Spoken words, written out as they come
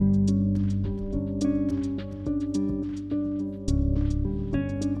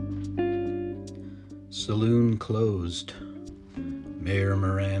Saloon closed. Mayor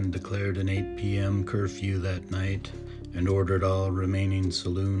Moran declared an 8 p.m. curfew that night and ordered all remaining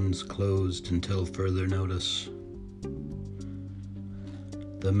saloons closed until further notice.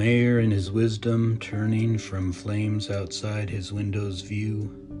 The mayor, in his wisdom, turning from flames outside his window's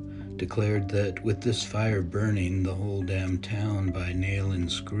view, declared that with this fire burning the whole damn town by nail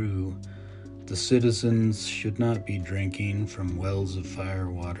and screw, the citizens should not be drinking from wells of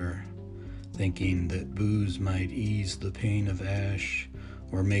firewater, thinking that booze might ease the pain of ash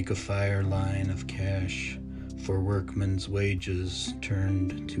or make a fire line of cash for workmen's wages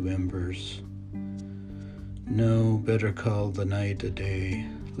turned to embers. No, better call the night a day,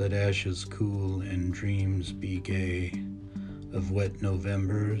 let ashes cool and dreams be gay of wet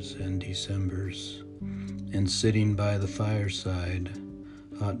Novembers and Decembers, and sitting by the fireside,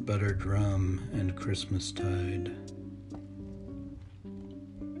 hot buttered rum and Christmastide.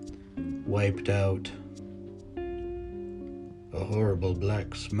 Wiped out. A horrible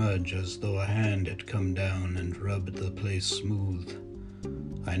black smudge as though a hand had come down and rubbed the place smooth.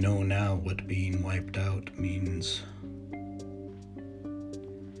 I know now what being wiped out means.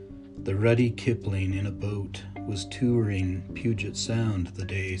 The ruddy Kipling in a boat was touring Puget Sound the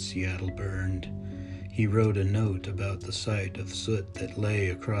day Seattle burned. He wrote a note about the sight of soot that lay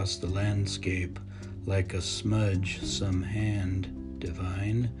across the landscape like a smudge some hand,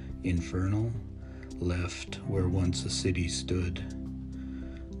 divine, infernal, left where once a city stood.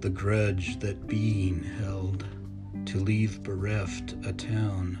 The grudge that being held, to leave bereft a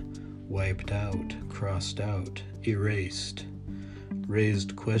town, wiped out, crossed out, erased,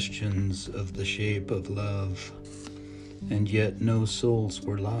 raised questions of the shape of love, and yet no souls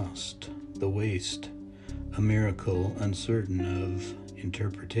were lost. The waste, a miracle uncertain of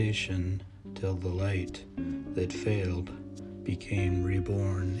interpretation, till the light that failed became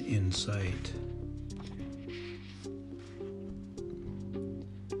reborn in sight.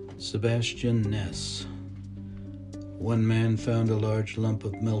 Sebastian Ness. One man found a large lump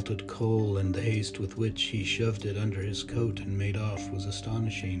of melted coal, and the haste with which he shoved it under his coat and made off was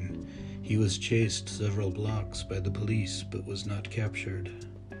astonishing. He was chased several blocks by the police, but was not captured.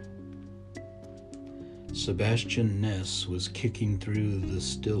 Sebastian Ness was kicking through the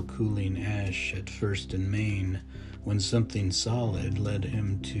still cooling ash at First and Main when something solid led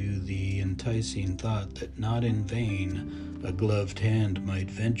him to the enticing thought that not in vain a gloved hand might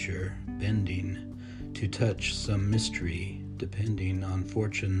venture, bending, to touch some mystery, depending on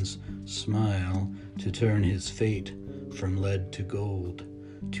fortune's smile, to turn his fate from lead to gold,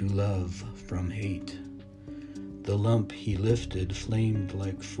 to love from hate. The lump he lifted flamed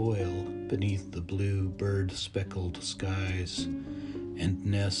like foil beneath the blue bird-speckled skies, and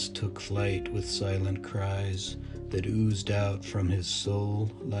Ness took flight with silent cries that oozed out from his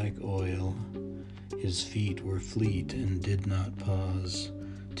soul like oil. His feet were fleet and did not pause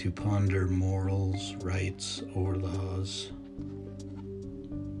to ponder morals, rights, or laws.